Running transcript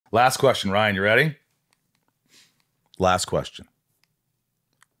Last question, Ryan. You ready? Last question.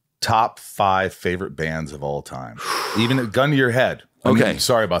 Top 5 favorite bands of all time. Even a gun to your head. Okay.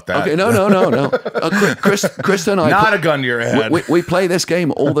 Sorry about that. Okay, no. Chris and I... Not a gun to your head. We play this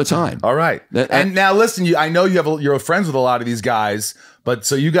game all the time. All right. And now listen, I know you're friends with a lot of these guys, but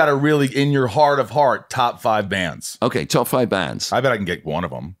so you got to really, in your heart of heart, top 5 bands. Okay, top 5 bands. I bet I can get one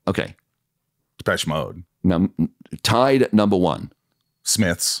of them. Okay. Depeche Mode. Tied at number 1.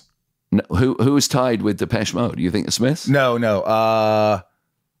 Smiths. No, who is tied with Depeche Mode? You think the Smiths? No.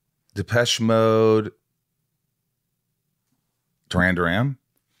 Depeche Mode. Duran Duran.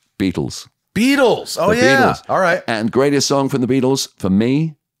 Beatles. Oh, yeah. Beatles. All right. And greatest song from the Beatles, for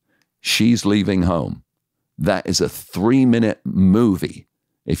me, She's Leaving Home. That is a 3-minute movie.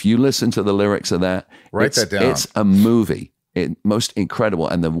 If you listen to the lyrics of that, write that down. It's a movie. Most incredible.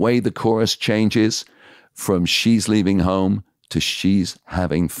 And the way the chorus changes from She's Leaving Home to She's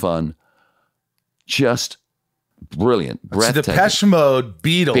Having Fun, just brilliant. Breathtaking. So Depeche Mode,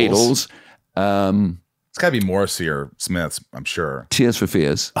 Beatles. It's got to be Morrissey or Smiths, I'm sure. Tears for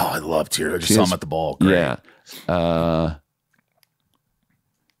Fears. Oh, I love Tears. I just saw him at the ball. Great. Yeah.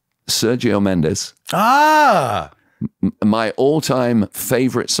 Sergio Mendes. My all-time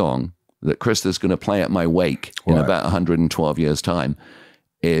favorite song that Krista's going to play at my wake in about 112 years' time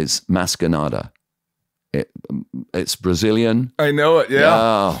is Mascanada. It's Brazilian. I know it, yeah.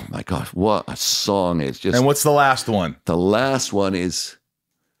 Oh, my God. What a song. It's just... And what's the last one? The last one is...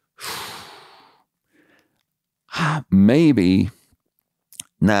 maybe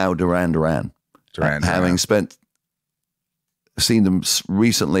now Duran Duran. Having seen them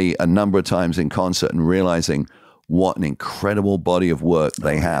recently a number of times in concert and realizing what an incredible body of work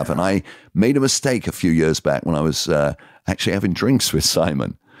they have. And I made a mistake a few years back when I was actually having drinks with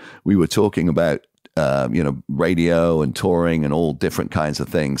Simon. We were talking about radio and touring and all different kinds of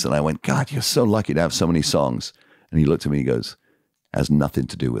things. And I went, God, you're so lucky to have so many songs. And he looked at me and he goes, has nothing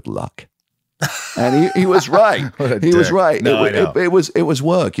to do with luck. And he was right. He was right. No, it was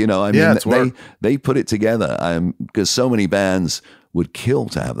work, I mean, it's work. They put it together. Because so many bands would kill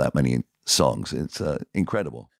to have that many songs. It's incredible.